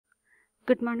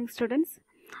Good morning, students.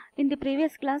 In the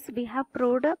previous class, we have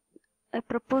proved a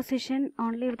proposition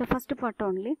only with the first part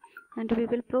only, and we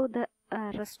will prove the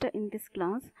rest in this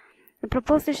class. The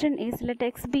proposition is let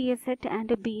X be a set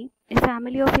and B a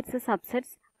family of its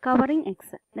subsets covering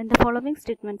X. Then the following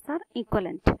statements are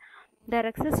equivalent. There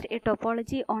exists a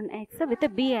topology on X with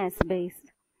a B as base.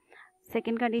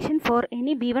 Second condition, for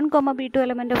any B1, B2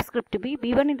 element of script B,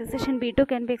 B1 intersection B2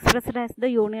 can be expressed as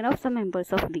the union of some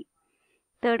members of B.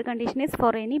 Third condition is,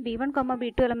 for any B1,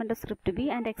 B2 element of script B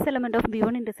and X element of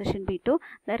B1 intersection B2,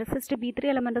 there exists a B3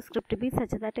 element of script B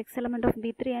such that X element of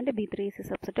B3 and B3 is a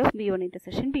subset of B1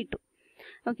 intersection B2.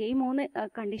 Okay, ഈ മൂന്ന്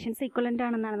conditions equivalent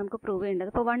ആണെന്നാണ് നമുക്ക് prove ചെയ്യേണ്ടത്.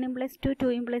 അപ്പോൾ 1 implies 2, 2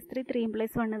 implies 3, 3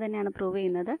 implies 1 തന്നെയാണ് prove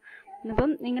ചെയ്യുന്നത്.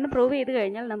 അപ്പം ഇങ്ങനെ പ്രൂവ് ചെയ്ത്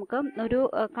കഴിഞ്ഞാൽ നമുക്ക് ഒരു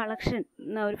കളക്ഷൻ,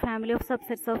 ഒരു family of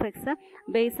subsets of X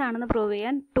base ആണെന്ന് പ്രൂവ്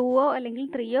ചെയ്യാൻ 2ഓ അല്ലെങ്കിൽ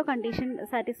 3ഓ കണ്ടീഷൻ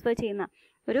സാറ്റിസ്ഫൈ ചെയ്യുന്ന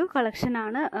ഒരു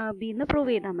കളക്ഷനാണ് ബി എന്ന്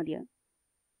പ്രൂവ് ചെയ്താൽ മതിയാകും.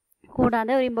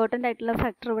 കൂടാതെ ഒരു ഇമ്പോർട്ടൻ്റ് ആയിട്ടുള്ള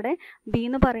ഫാക്ടർ ഇവിടെ ബി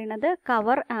എന്ന് പറയുന്നത്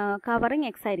കവറിങ്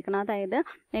എക്സ് ആയിരിക്കണം. അതായത്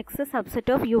X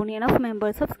subset of union of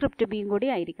members of script ബിയും കൂടി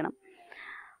ആയിരിക്കണം.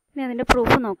 ഇനി അതിൻ്റെ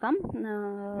പ്രൂഫ് നോക്കാം.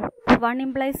 1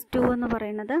 implies 2 എന്ന്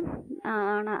പറയുന്നത്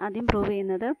ആണ് ആദ്യം പ്രൂവ്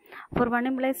ചെയ്യുന്നത്. Four 1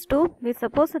 implies 2, V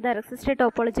suppose there exist A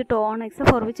topology to on X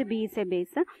four which B is A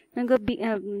base. നമുക്ക്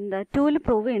 2ൽ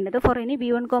പ്രൂവ് ചെയ്യേണ്ടത് for any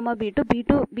B1,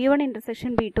 B2 B1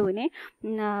 intersection B2വിനെ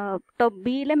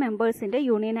ബിയിലെ മെമ്പേഴ്സിൻ്റെ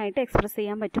യൂണിയനായിട്ട് എക്സ്പ്രസ്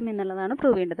ചെയ്യാൻ പറ്റും എന്നുള്ളതാണ്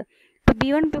പ്രൂവ് ചെയ്യേണ്ടത്. ഇപ്പോൾ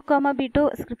B1, B2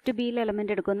 സ്ക്രിപ്റ്റ് ബിയിൽ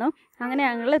എലമെൻ്റ് എടുക്കുന്നു. അങ്ങനെ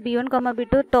ഞങ്ങൾ B1,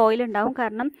 B2 ടോയിലുണ്ടാവും.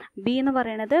 കാരണം ബി എന്ന്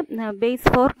പറയുന്നത് ബേസ്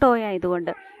ഫോർ ടോയ്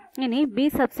ആയതുകൊണ്ട്. ഇനി ബി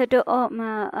സബ്സെറ്റ്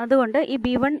അതുകൊണ്ട് ഈ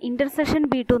B1 ഇൻ്റർസെക്ഷൻ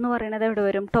B2 എന്ന് പറയുന്നത് എവിടെ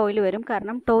വരും? ടോയിൽ വരും.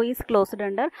 കാരണം toy is closed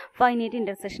under finite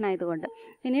intersection ആയതുകൊണ്ട്.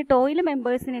 ഇനി ടോയിലെ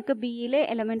മെമ്പേഴ്സിനൊക്കെ ബിയിലെ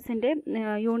എലമെൻസിൻ്റെ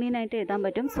യൂണിയനായിട്ട് എഴുതാൻ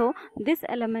പറ്റും. So this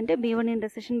element B1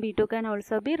 intersection B2 can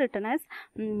also be written as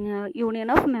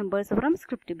union of members from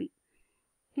script B.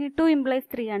 ഇനി 2 implies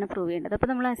 3 ആണ് പ്രൂവ് ചെയ്യേണ്ടത്. അപ്പോൾ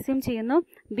നമ്മൾ അസ്യൂം ചെയ്യുന്നു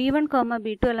B1,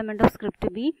 B2 element of script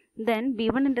B, then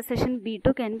B1 intersection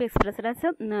B2 can be expressed as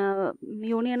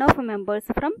union of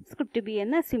members from script B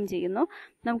എന്ന് assume ചെയ്യുന്നു.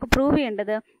 നമുക്ക് prove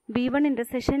ചെയ്യേണ്ടത് B1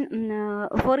 intersection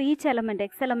for each element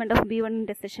X element of B1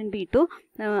 intersection B2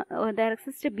 there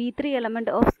exist B3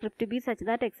 element of script be such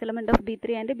that X element of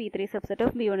B3 and B3 subset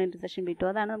of B1 intersection B2.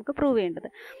 അതാണ് നമുക്ക് prove ചെയ്യേണ്ടത്.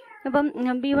 അപ്പം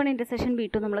B1 intersection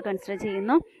B2 നമ്മൾ consider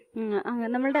ചെയ്യുന്നു.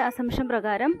 നമ്മളുടെ assumption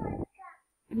പ്രകാരം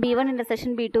B1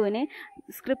 intersection B2വിനെ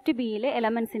script ബിയിലെ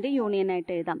എലമെൻസിൻ്റെ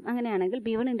യൂണിയനായിട്ട് എഴുതാം. അങ്ങനെയാണെങ്കിൽ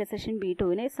B1 intersection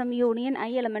B2വിനെ some union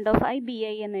I element of I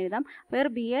BI എന്ന് എഴുതാം. Where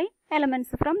BI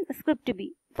elements from script B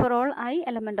for all I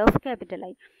element of capital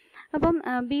I. അപ്പം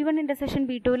B1 ഇൻ്റർസെക്ഷൻ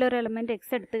B2വിൽ ഒരു എലമെൻറ്റ്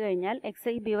എക്സ് എടുത്തു കഴിഞ്ഞാൽ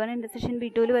എക്സ് ഈ B1 ഇൻ്റർസെക്ഷൻ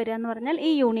B2വിൽ വരിക എന്ന് പറഞ്ഞാൽ ഈ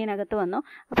യൂണിയനകത്ത് വന്നു.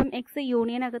 അപ്പം എക്സ്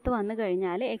യൂണിയനകത്ത് വന്നു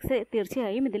കഴിഞ്ഞാൽ എക്സ്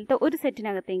തീർച്ചയായും ഇതിലത്തെ ഒരു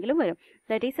സെറ്റിനകത്തെങ്കിലും വരും.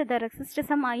 That is there exist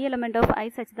some I element of I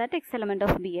such that X element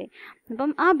of BI.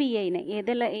 അപ്പം ആ BIനെ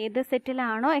ഏത്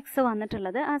സെറ്റിലാണോ എക്സ്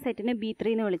വന്നിട്ടുള്ളത് ആ സെറ്റിനെ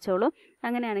B3 എന്ന് വിളിച്ചോളൂ.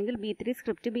 അങ്ങനെയാണെങ്കിൽ B3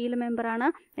 സ്ക്രിപ്റ്റ് ബിയിലെ മെമ്പറാണ്,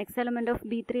 എക്സ് എലമെൻറ്റ് ഓഫ്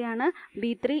B3 ആണ്.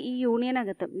 B3 ഈ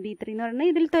യൂണിയനകത്ത് B3 എന്ന്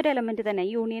പറയുന്നത് ഇതിലത്തെ ഒരു എലമെൻറ്റ് തന്നെ,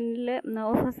 യൂണിയനിൽ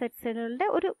ഓഫ് സെറ്റ്സുകളുടെ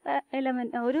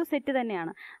ഒരു സെറ്റ്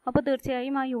തന്നെയാണ്. അപ്പോൾ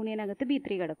തീർച്ചയായും ആ യൂണിയനകത്ത്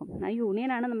B3 കിടക്കും. ആ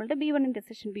യൂണിയനാണ് നമ്മളുടെ B1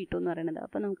 ഇൻ്റർസെക്ഷൻ B2 എന്ന് പറയുന്നത്.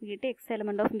 അപ്പോൾ നമുക്ക് കിട്ടി എക്സ്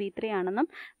എലമെൻറ്റ് ഓഫ് B3 ആണെന്നും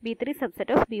B3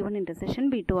 subset of B1 intersection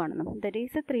B2 ആണെന്നും. ദാറ്റ്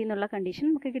ഈസ് 3 എന്നുള്ള കണ്ടീഷൻ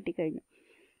നമുക്ക് കിട്ടിക്കഴിഞ്ഞു.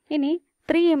 ഇനി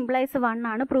 3 implies 1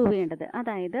 ആണ് പ്രൂവ് ചെയ്യേണ്ടത്.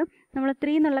 അതായത് നമ്മൾ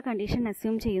 3 എന്നുള്ള കണ്ടീഷൻ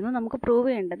അസ്യൂം ചെയ്യുന്നു. നമുക്ക് പ്രൂവ്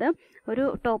ചെയ്യേണ്ടത് ഒരു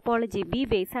ടോപ്പോളജി ബി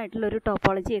ബേസ് ആയിട്ടുള്ള ഒരു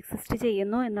ടോപ്പോളജി എക്സിസ്റ്റ്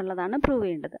ചെയ്യുന്നു എന്നുള്ളതാണ് പ്രൂവ്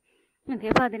ചെയ്യേണ്ടത്. ഓക്കെ,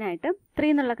 അപ്പോൾ അതിനായിട്ട് 3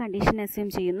 എന്നുള്ള കണ്ടീഷൻ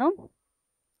അസ്യൂം ചെയ്യുന്നു.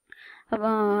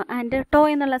 ആൻഡ് ടോ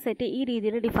എന്നുള്ള സെറ്റ് ഈ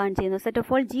രീതിയിൽ ഡിഫൈൻ ചെയ്യുന്നു. Set of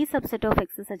all G subset of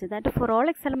X such that for all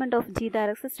X element of G there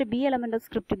exist B element of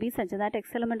script be such that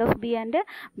X element of B and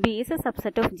B is A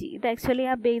subset of G. ഇത് actually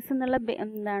ആ base എന്നുള്ള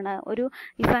എന്താണ് ഒരു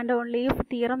if and only if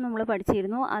theorem നമ്മൾ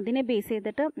പഠിച്ചിരുന്നു. അതിനെ base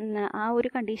ചെയ്തിട്ട് ആ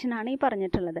ഒരു കണ്ടീഷനാണ് ഈ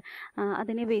പറഞ്ഞിട്ടുള്ളത്.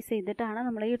 അതിനെ ബേസ് ചെയ്തിട്ടാണ്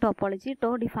നമ്മൾ ഈ ടോപ്പോളജി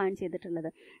ടോ ഡിഫൈൻ ചെയ്തിട്ടുള്ളത്.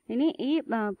 ഇനി ഈ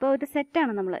ഇപ്പോൾ ഒരു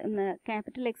സെറ്റാണ് നമ്മൾ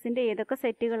ക്യാപിറ്റൽ എക്സിൻ്റെ ഏതൊക്കെ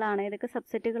സെറ്റുകളാണ് ഏതൊക്കെ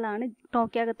സബ്സെറ്റുകളാണ്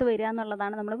ടോക്കകത്ത് വരിക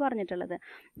എന്നുള്ളതാണ് നമ്മൾ പറഞ്ഞിട്ടുള്ളത്.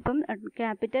 ഇപ്പം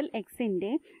ക്യാപിറ്റൽ എക്സിൻ്റെ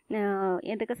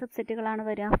ഏതൊക്കെ സബ്സെറ്റുകളാണ്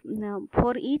വരിക?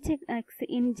 For each X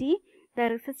in G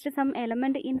there exist some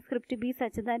element in script be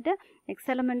such that X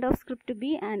element of script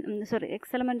B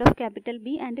X element of capital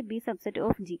B and B subset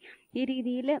of G. ഈ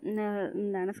രീതിയിൽ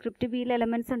എന്താണ് സ്ക്രിപ്റ്റ് ബിയിൽ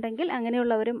elements ഉണ്ടെങ്കിൽ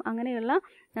അങ്ങനെയുള്ള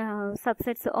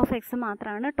subsets of X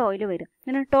മാത്രമാണ് ടോയിൽ വരിക.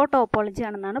 ഇതിന് topology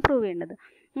ആണെന്നാണ് പ്രൂവ് ചെയ്യേണ്ടത്.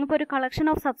 ഇപ്പോൾ ഒരു collection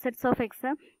of subsets of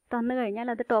X തന്നു കഴിഞ്ഞാൽ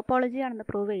അത് ടോപ്പോളജി ആണെന്ന്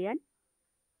പ്രൂവ് ചെയ്യാൻ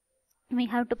we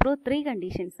have to prove 3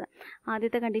 conditions.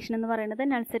 ആദ്യത്തെ കണ്ടീഷൻ എന്ന് പറയുന്നത്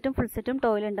നൾ സെറ്റും ഫുൾ സെറ്റും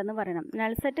ടോയിൽ ഉണ്ടെന്ന് പറയണം.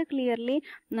 നൾ സെറ്റ് ക്ലിയർലി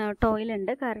ടോയിൽ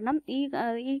ഉണ്ട്. കാരണം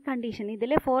ഈ കണ്ടീഷൻ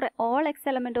ഇതിൽ for all X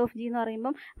element of G എന്ന്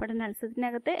പറയുമ്പം ഇവിടെ നൾ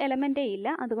സെറ്റിനകത്ത് എലമെൻറ്റേ ഇല്ല.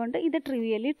 അതുകൊണ്ട് ഇത്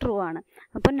ട്രിവിയലി ട്രൂ ആണ്.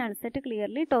 അപ്പോൾ നൾ സെറ്റ്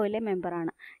ക്ലിയർലി ടോയിലെ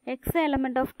മെമ്പറാണ്. എക്സ്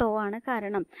എലമെൻറ്റ് ഓഫ് ടോ ആണ്.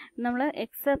 കാരണം നമ്മൾ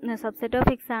എക്സ് സബ്സെറ്റ്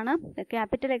ഓഫ് എക്സ് ആണ്.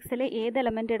 ക്യാപിറ്റൽ എക്സിൽ ഏത്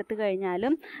എലമെൻറ്റ് എടുത്തു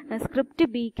കഴിഞ്ഞാലും സ്ക്രിപ്റ്റ്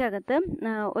ബിക്കകത്ത്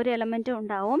ഒരു എലമെൻറ്റ്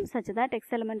ഉണ്ടാവും such that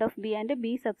X element of B and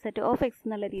B subset of X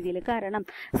എന്നുള്ള രീതിയിൽ. കാരണം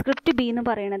സ്ക്രിപ്റ്റ് ബി എന്ന്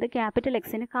പറയുന്നത് ക്യാപിറ്റൽ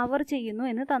എക്സിനെ കവർ ചെയ്യുന്നു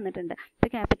എന്ന് തന്നിട്ടുണ്ട്. ഇപ്പോൾ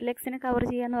ക്യാപിറ്റൽ എക്സിനെ കവർ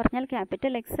ചെയ്യുക എന്ന് പറഞ്ഞാൽ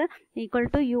capital X equal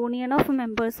to union of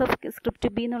members of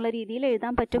script B എന്നുള്ള രീതിയിൽ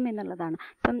എഴുതാൻ പറ്റും എന്നുള്ളതാണ്.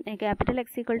 അപ്പം capital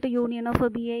X equal to union of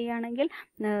B ആണെങ്കിൽ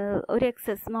ഒരു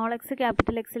എക്സ് സ്മോൾ എക്സ്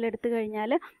ക്യാപിറ്റൽ എക്സിൽ എടുത്തു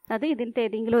കഴിഞ്ഞാൽ അത് ഇതിലത്തെ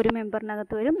ഏതെങ്കിലും ഒരു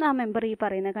മെമ്പറിനകത്ത് വരും. ആ മെമ്പർ ഈ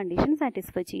പറയുന്ന കണ്ടീഷൻ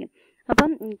സാറ്റിസ്ഫൈ ചെയ്യും.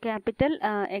 അപ്പം ക്യാപിറ്റൽ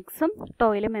എക്സും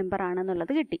ടോയിലെ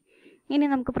മെമ്പറാണെന്നുള്ളത് കിട്ടി. ഇനി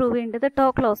നമുക്ക് പ്രൂവ് ചെയ്യേണ്ടത് to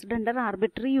closed under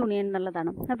arbitrary union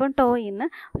എന്നുള്ളതാണ്. അപ്പം ടോയിൽ നിന്ന്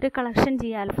ഒരു കളക്ഷൻ ജി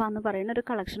ആൽഫ എന്ന് പറയുന്ന ഒരു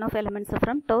collection of elements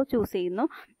from to choose ചെയ്യുന്നു.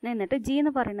 എന്നിട്ട് ജി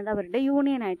എന്ന് പറയുന്നത് അവരുടെ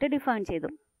യൂണിയനായിട്ട് ഡിഫൈൻ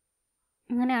ചെയ്തു.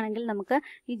 അങ്ങനെയാണെങ്കിൽ നമുക്ക്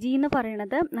ഈ ജി എന്ന്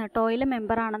പറയുന്നത് ടോയിലെ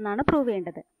മെമ്പറാണെന്നാണ് പ്രൂവ്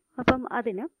ചെയ്യേണ്ടത്. അപ്പം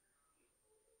അതിന്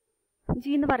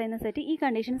ജി എന്ന് പറയുന്ന സെറ്റ് ഈ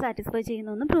കണ്ടീഷൻ സാറ്റിസ്ഫൈ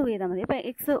ചെയ്യുന്നു എന്ന് പ്രൂവ് ചെയ്താൽ മതി. അപ്പോൾ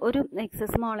എക്സ്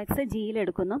സ്മോൾ എക്സ് ജിയിൽ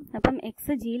എടുക്കുന്നു. അപ്പം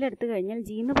എക്സ് ജിയിൽ എടുത്തു കഴിഞ്ഞാൽ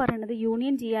ജി എന്ന് പറയുന്നത്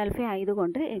യൂണിയൻ ജി ആൽഫ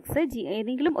ആയതുകൊണ്ട് എക്സ് ജി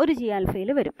ഏതെങ്കിലും ഒരു ജി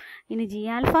ആൽഫയിൽ വരും. ഇനി ജി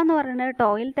ആൽഫ എന്ന് പറയുന്നത്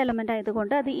ടോയിലത്തെ എലമെൻ്റ്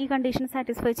ആയതുകൊണ്ട് അത് ഈ കണ്ടീഷൻ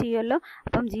സാറ്റിസ്ഫൈ ചെയ്യുമല്ലോ.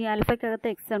 അപ്പം ജി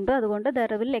ആൽഫയ്ക്കകത്ത് എക്സ് ഉണ്ട്. അതുകൊണ്ട്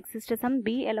there will exist some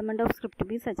B element of script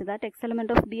be such that X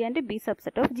element of B and B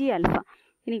subset of G alpha.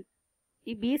 ഇനി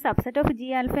ഈ B subset of G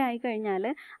alpha ആയിക്കഴിഞ്ഞാൽ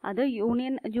അത്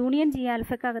യൂണിയൻ ജി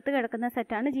ആൽഫക്കകത്ത് കിടക്കുന്ന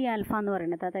സെറ്റാണ് ജി ആൽഫ എന്ന്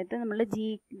പറയുന്നത്. അതായത് നമ്മൾ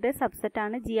ജിയുടെ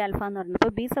സബ്സെറ്റാണ് ജി ആൽഫ എന്ന് പറയുന്നത്.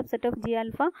 അപ്പോൾ B subset of G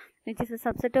alpha which is A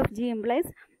subset of G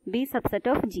implies B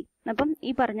subset of G. അപ്പം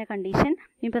ഈ പറഞ്ഞ കണ്ടീഷൻ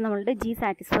ഇപ്പോൾ നമ്മളുടെ ജി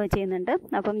സാറ്റിസ്ഫൈ ചെയ്യുന്നുണ്ട്.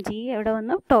 അപ്പം ജി എവിടെ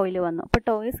വന്നു? ടോയിൽ വന്നു. അപ്പോൾ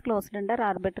tau is closed under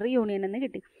arbitrary union എന്ന്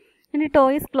കിട്ടി. ഇനി tau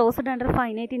is closed under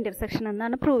finite intersection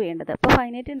എന്നാണ് പ്രൂവ് ചെയ്യേണ്ടത്. അപ്പോൾ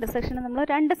ഫൈനൈറ്റ് ഇൻ്റർസെക്ഷൻ നമ്മൾ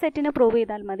 2 സെറ്റിന് പ്രൂവ്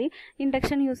ചെയ്താൽ മതി.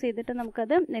 ഇൻഡക്ഷൻ യൂസ് ചെയ്തിട്ട്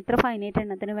നമുക്കത് എത്ര ഫൈനൈറ്റ്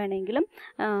എണ്ണത്തിന് വേണമെങ്കിലും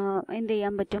എന്ത്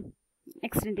ചെയ്യാൻ പറ്റും?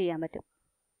 എക്സ്റ്റെൻഡ് ചെയ്യാൻ പറ്റും.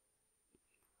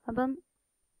 അപ്പം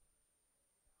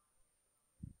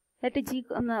ലെറ്റ് ജി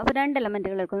അപ്പോൾ 2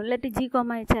 എലമെൻറ്റുകൾ എടുക്കുന്നു. Let G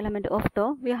comma H element of tau.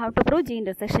 We have to prove G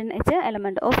intersection H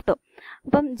element of tau.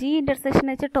 അപ്പം ജി ഇൻ്റർസെക്ഷൻ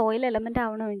എച്ച് ടോയിൽ എലമെൻറ്റ്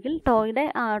ആവണമെങ്കിൽ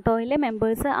ടോയിലെ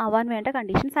മെമ്പേഴ്സ് ആവാൻ വേണ്ട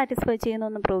കണ്ടീഷൻ സാറ്റിസ്ഫൈ ചെയ്യുന്നു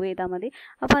എന്ന് പ്രൂവ് ചെയ്താൽ മതി.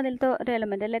 അപ്പോൾ അതിലത്തെ ഒരു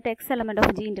element let X element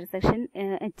of G intersection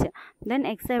H. Then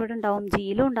X എവിടെ ഉണ്ടാവും?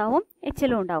 ജിയിലും ഉണ്ടാവും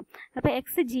എച്ചിലും ഉണ്ടാവും. അപ്പോൾ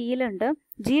എക്സ് ജിയിലുണ്ട്.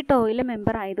 ജി ടോയിലെ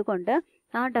മെമ്പർ ആയതുകൊണ്ട്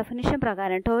ആ ഡെഫിനിഷൻ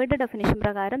പ്രകാരം ടോയുടെ ഡെഫിനിഷൻ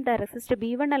പ്രകാരം there exist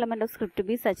B1 element of script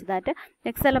be such that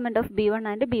X element of B1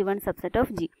 and B1 subset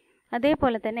of G.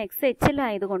 അതേപോലെ തന്നെ എക്സ്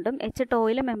എച്ചിലായതുകൊണ്ടും എച്ച്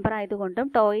ടോയിലെ മെമ്പർ ആയതുകൊണ്ടും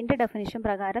ടോയിൻ്റെ ഡെഫിനിഷൻ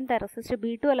പ്രകാരം there exist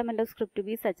B2 element of script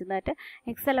be such that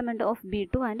X element of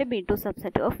B2 and B2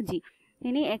 subset of G.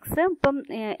 ഇനി X ഇപ്പം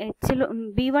എച്ചിലും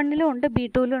B1 ഉണ്ട്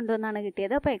B2 ഉണ്ട് എന്നാണ്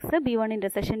കിട്ടിയത്. അപ്പോൾ എക്സ് B1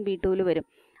 ഇൻ്റർസെക്ഷൻ B2 വരും.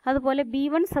 അതുപോലെ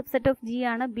B1 സബ്സെറ്റ് ഓഫ് ജി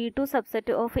ആണ്, B2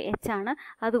 സബ്സെറ്റ് ഓഫ് എച്ച് ആണ്.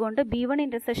 അതുകൊണ്ട് B1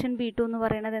 ഇൻ്റർസെക്ഷൻ B2 എന്ന്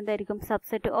പറയുന്നത് എന്തായിരിക്കും?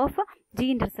 Subset of G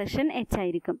intersection H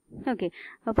ആയിരിക്കും. ഓക്കെ,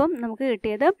 അപ്പം നമുക്ക്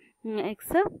കിട്ടിയത്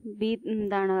എക്സ്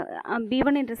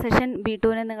B1 ഇൻ്റർസെക്ഷൻ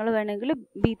B2നെ നിങ്ങൾ വേണമെങ്കിൽ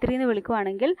B3 എന്ന്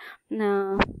വിളിക്കുവാണെങ്കിൽ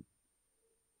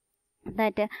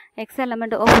that x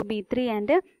element of B3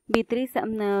 and B3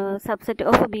 subset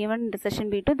of B1 intersection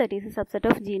B2, that is a subset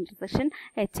of G intersection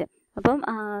H. അപ്പം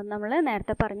നമ്മൾ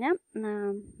നേരത്തെ പറഞ്ഞ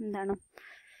എന്താണ്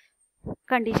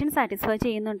കണ്ടീഷൻ സാറ്റിസ്ഫൈ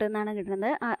ചെയ്യുന്നുണ്ട് എന്നാണ് കിട്ടുന്നത്.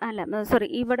 അല്ല സോറി,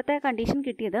 ഇവിടുത്തെ കണ്ടീഷൻ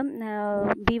കിട്ടിയത്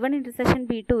B1 ഇൻ്റർസെക്ഷൻ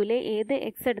B2ലെ ഏത്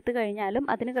എക്സ് എടുത്തു കഴിഞ്ഞാലും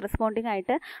അതിന് കറസ്പോണ്ടിങ്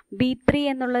ആയിട്ട് B3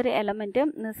 എന്നുള്ളൊരു എലമെൻറ്റ്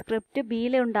സ്ക്രിപ്റ്റ്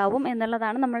ബിയിൽ ഉണ്ടാവും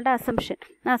എന്നുള്ളതാണ് നമ്മളുടെ അസംഷൻ.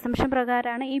 ആ അസംഷൻ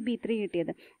പ്രകാരമാണ് ഈ B3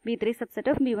 കിട്ടിയത്. B3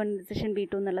 subset of B1 intersection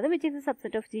B2 എന്നുള്ളത് which is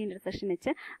subset of G intersection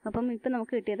H. അപ്പം ഇപ്പം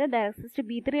നമുക്ക് കിട്ടിയത് there exist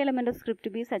B3 element of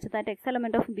script be such that X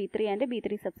element of B3 and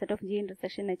B3 subset of G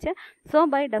intersection H. So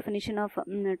by definition of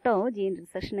tau G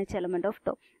intersection H element of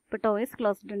to. ഇപ്പോൾ tau is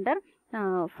closed under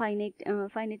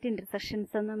finite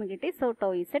intersections എന്ന് നമുക്ക് കിട്ടി. So tau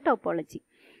is A topology.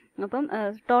 അപ്പം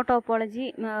topology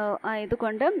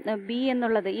ആയതുകൊണ്ട് B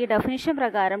എന്നുള്ളത് ഈ definition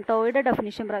പ്രകാരം ടോയുടെ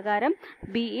definition പ്രകാരം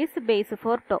B is base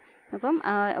for to. അപ്പം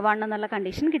 1 എന്നുള്ള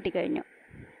കണ്ടീഷൻ കിട്ടിക്കഴിഞ്ഞു.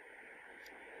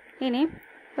 ഇനി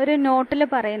ഒരു നോട്ടിൽ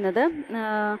പറയുന്നത്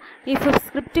if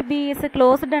script B is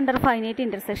closed under finite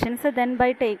intersections then bye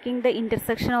taking the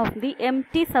intersection of the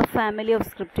empty sub family of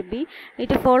script B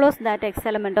it follows that X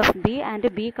element of B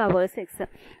and B covers X.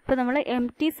 ഇപ്പോൾ നമ്മൾ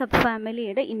empty sub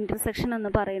ഫാമിലിയുടെ intersection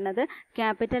എന്ന് പറയുന്നത്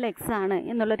capital X ആണ്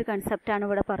എന്നുള്ളൊരു കൺസെപ്റ്റാണ്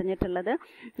ഇവിടെ പറഞ്ഞിട്ടുള്ളത്.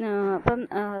 അപ്പം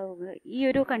ഈ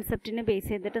ഒരു കൺസെപ്റ്റിനെ ബേസ്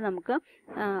ചെയ്തിട്ട് നമുക്ക്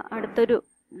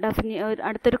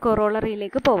അടുത്തൊരു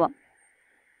കൊറോളറിയിലേക്ക് പോവാം.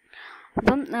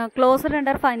 അപ്പം ക്ലോസ്ഡ്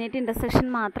അണ്ടർ ഫൈനൈറ്റ് ഇൻ്റർസെക്ഷൻ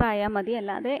മാത്രം ആയാൽ മതി,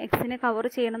 അല്ലാതെ എക്സിനെ കവർ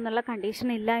ചെയ്യണം എന്നുള്ള കണ്ടീഷൻ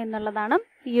ഇല്ല എന്നുള്ളതാണ്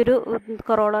ഈ ഒരു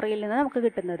കൊറോളറിയിൽ നിന്ന് നമുക്ക്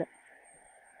കിട്ടുന്നത്.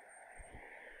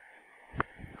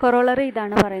 കൊറോളറി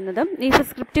ഇതാണ് പറയുന്നത്. If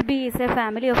script B is A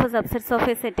family of subsets of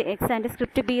A set X and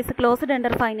script B is closed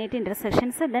under finite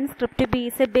intersections, then script B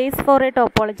is A base for A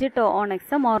topology to on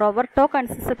X. Moreover to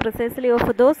consist precisely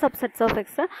of those subsets of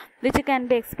X which can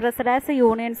be expressed as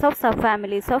unions of sub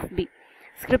families of B.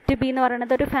 Script B എന്ന്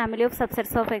പറയുന്നത് ഒരു family of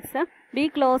subsets of X, B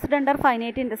closed under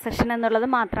finite intersection എന്നുള്ളത്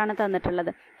മാത്രമാണ്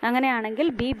തന്നിട്ടുള്ളത്. അങ്ങനെയാണെങ്കിൽ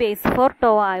B base for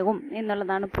to ആകും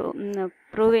എന്നുള്ളതാണ്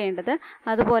prove ചെയ്യേണ്ടത്.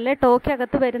 അതുപോലെ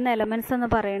ടോയ്ക്കകത്ത് വരുന്ന എലമെൻറ്റ്സ് എന്ന്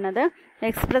പറയുന്നത്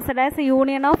expressed as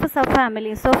union of sub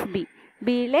families of B,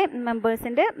 ബിയിലെ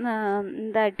മെമ്പേഴ്സിൻ്റെ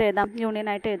ഇതായിട്ട് എഴുതാം,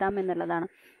 യൂണിയനായിട്ട് എഴുതാം എന്നുള്ളതാണ്.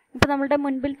 ഇപ്പോൾ നമ്മളുടെ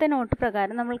മുൻപിലത്തെ നോട്ട്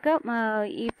പ്രകാരം നമ്മൾക്ക്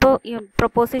ഇപ്പോൾ ഈ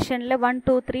പ്രൊപ്പോസിഷനിൽ 1,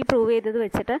 2, 3 പ്രൂവ് ചെയ്തത്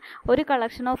വെച്ചിട്ട് ഒരു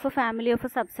collection of family of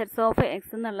subsets of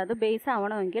X എന്നുള്ളത് ബേസ്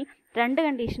ആവണമെങ്കിൽ 2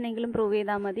 കണ്ടീഷനെങ്കിലും പ്രൂവ്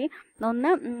ചെയ്താൽ മതി.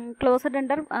 ഒന്ന് ക്ലോസ്ഡ്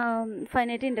അണ്ടർ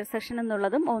ഫൈനൈറ്റ് ഇൻ്റർസെക്ഷൻ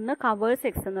എന്നുള്ളതും ഒന്ന് കവേഴ്സ്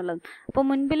എക്സ് എന്നുള്ളതും. അപ്പോൾ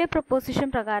മുൻപിലെ പ്രൊപ്പോസിഷൻ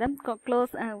പ്രകാരം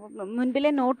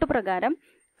മുൻപിലെ നോട്ട് പ്രകാരം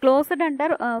ക്ലോസ്ഡ്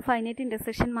അണ്ടർ ഫൈനൈറ്റ്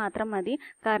ഇൻ്റർസെക്ഷൻ മാത്രം മതി.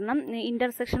 കാരണം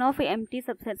intersection of M T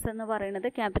subsets എന്ന് പറയുന്നത്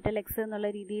ക്യാപിറ്റൽ എക്സ് എന്നുള്ള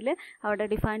രീതിയിൽ അവിടെ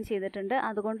ഡിഫൈൻ ചെയ്തിട്ടുണ്ട്.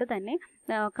 അതുകൊണ്ട് തന്നെ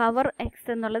കവർ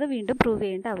എക്സ് എന്നുള്ളത് വീണ്ടും പ്രൂവ്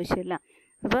ചെയ്യേണ്ട ആവശ്യമില്ല.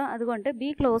 അപ്പോൾ അതുകൊണ്ട് B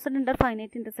closed under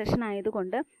finite intersection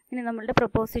ആയതുകൊണ്ട് ഇനി നമ്മളുടെ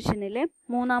പ്രൊപ്പോസിഷനിലെ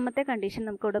മൂന്നാമത്തെ കണ്ടീഷൻ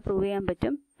നമുക്കിവിടെ പ്രൂവ് ചെയ്യാൻ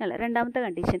പറ്റും. അല്ല, രണ്ടാമത്തെ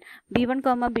condition B1,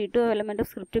 B2 element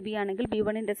of script B ആണെങ്കിൽ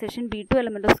B1 intersection B2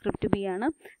 element of script B ആണ്.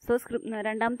 സോ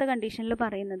രണ്ടാമത്തെ കണ്ടീഷനിൽ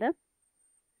പറയുന്നത്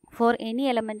for any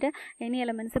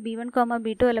elements B1,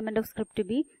 B2 element of script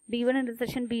B, B1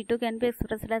 intersection B2 can be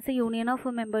expressed as a union of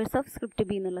members of script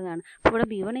B എന്നുള്ളതാണ്. അപ്പോൾ ഇവിടെ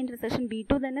B1 intersection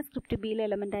B2 തന്നെ script ബിയിലെ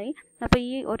element ആയി. അപ്പോൾ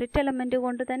ഈ ഒരൊറ്റ എലമെൻറ്റ്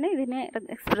കൊണ്ട് തന്നെ ഇതിനെ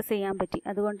എക്സ്പ്രസ് ചെയ്യാൻ പറ്റി.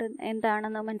 അതുകൊണ്ട്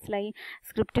എന്താണെന്ന് മനസ്സിലായി,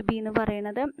 സ്ക്രിപ്റ്റ് ബി എന്ന്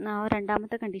പറയുന്നത്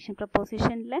രണ്ടാമത്തെ കണ്ടീഷൻ,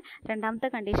 പ്രൊപ്പോസിഷനിലെ രണ്ടാമത്തെ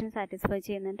കണ്ടീഷൻ സാറ്റിസ്ഫൈ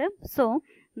ചെയ്യുന്നുണ്ട്. സോ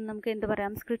നമുക്ക് എന്ത്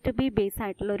പറയാം, സ്ക്രിപ്റ്റ് ബി ബേസ്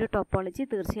ആയിട്ടുള്ള ഒരു ടോപ്പോളജി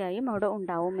തീർച്ചയായും അവിടെ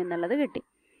ഉണ്ടാവും എന്നുള്ളത് കിട്ടി.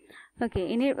 ഓക്കെ,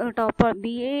 ഇനി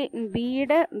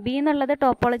ബി എന്നുള്ളത്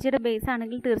ടോപ്പോളജിയുടെ ബേസ്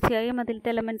ആണെങ്കിൽ തീർച്ചയായും അതിലത്തെ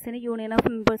എലമെൻറ്റ്സിന് union of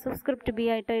members of script B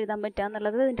ആയിട്ട് എഴുതാൻ പറ്റുക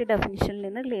എന്നുള്ളത് ഇതിൻ്റെ ഡെഫിനിഷനിൽ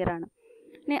നിന്ന് ക്ലിയർ ആണ്.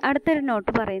 ഇനി അടുത്തൊരു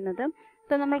നോട്ട് പറയുന്നത്,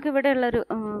 ഇപ്പോൾ നമ്മൾക്ക് ഇവിടെ ഉള്ളൊരു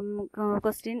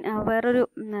ക്വസ്റ്റ്യൻ വേറൊരു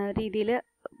രീതിയിൽ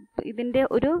ഇതിൻ്റെ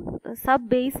ഒരു സബ്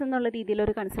ബേസ് എന്നുള്ള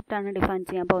രീതിയിലൊരു കൺസെപ്റ്റാണ് ഡിഫൈൻ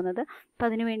ചെയ്യാൻ പോകുന്നത്. അപ്പോൾ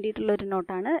അതിന് വേണ്ടിയിട്ടുള്ളൊരു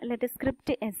നോട്ടാണ്. Let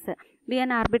script S be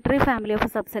an arbitrary family of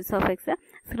subsets of X.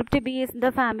 Script B is the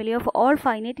family of all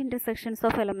finite intersections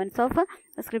of elements of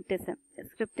script S.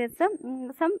 Script S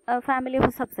some family of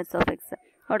subsets of X.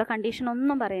 അവിടെ condition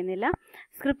ഒന്നും പറയുന്നില്ല.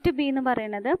 Script B എന്ന്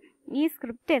പറയുന്നത് ഈ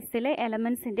script എസ്സിലെ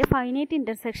എലമെൻസിൻ്റെ finite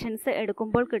intersections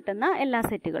എടുക്കുമ്പോൾ കിട്ടുന്ന എല്ലാ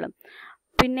സെറ്റുകളും.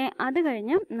 പിന്നെ അത്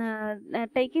കഴിഞ്ഞ്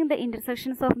taking the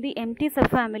intersections of the M T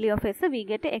sub family of S we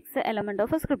get X element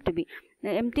of script B.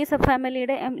 M T sub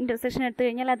ഫാമിലിയുടെ ഇൻ്റർസെക്ഷൻ എടുത്തു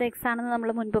കഴിഞ്ഞാൽ അത് എക്സ് ആണെന്ന്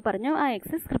നമ്മൾ മുൻപ് പറഞ്ഞു. ആ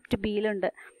എക്സ് സ്ക്രിപ്റ്റ് ബിയിലുണ്ട്.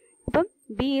 അപ്പം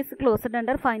B is closed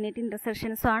under finite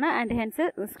intersections ആണ് and hence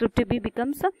script B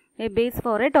becomes A base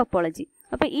for A topology.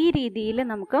 അപ്പോൾ ഈ രീതിയിൽ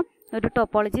നമുക്ക് ഒരു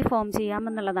ടോപ്പോളജി ഫോം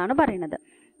ചെയ്യാമെന്നുള്ളതാണ് പറയുന്നത്.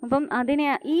 അപ്പം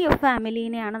ഈ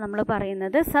ഫാമിലീനെയാണ് നമ്മൾ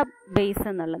പറയുന്നത് സബ് ബേസ്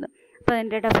എന്നുള്ളത്. അപ്പോൾ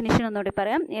അതിൻ്റെ ഡെഫിനിഷൻ ഒന്നുകൂടി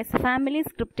പറയാം. S family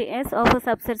script S of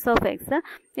subsets of X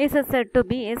is said to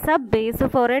B A sub base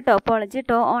for A topology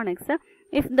to on X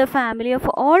if the family of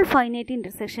all finite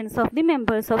intersections of the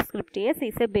members of script S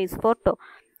is A base for to.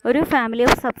 ഒരു family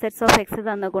of subsets of X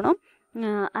തന്ന ഗുണം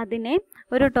അതിനെ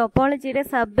ഒരു ടോപ്പോളജിയുടെ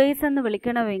sub base എന്ന്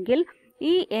വിളിക്കണമെങ്കിൽ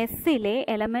ഈ എസ്സിലെ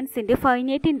എലമെൻസിൻ്റെ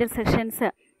finite intersections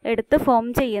എടുത്ത് form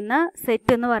ചെയ്യുന്ന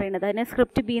set എന്ന് പറയുന്നത്, അതിനെ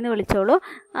സ്ക്രിപ്റ്റ് ബി എന്ന് വിളിച്ചോളൂ,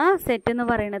 ആ സെറ്റ് എന്ന്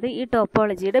പറയുന്നത് ഈ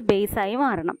ടോപ്പോളജിയുടെ ബേസായി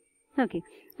മാറണം. ഓക്കെ,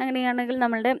 അങ്ങനെയാണെങ്കിൽ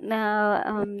നമ്മളുടെ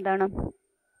എന്താണ്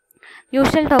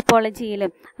usual ടോപ്പോളജിയിൽ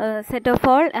set of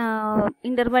all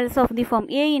intervals of the form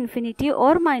A infinity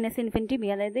or minus infinity B,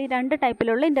 അതായത് ഈ രണ്ട്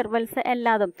ടൈപ്പിലുള്ള ഇൻ്റർവെൽസ്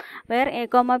എല്ലാതും വേറെ A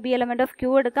comma B element of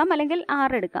Q എടുക്കാം അല്ലെങ്കിൽ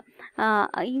ആർ എടുക്കാം.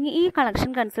 ഈ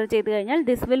കളക്ഷൻ കൺസിഡർ ചെയ്ത് കഴിഞ്ഞാൽ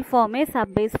this will form A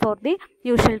sub base for the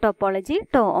usual topology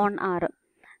to on R.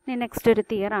 Next ഒരു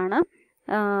തിയർ ആണ്.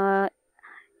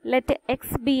 Let X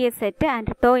be a set and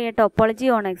tau a topology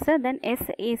on X, then S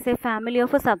is a family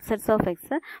of subsets of X,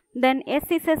 then S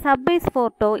is a subbase for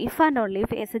tau if and only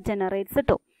if S generates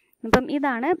tau. അപ്പം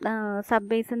ഇതാണ് sub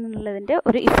base എന്നുള്ളതിൻ്റെ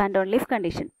ഒരു if and only if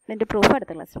condition. ഇതിൻ്റെ proof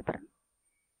അടുത്ത ക്ലാസ്സിൽ പറയാം.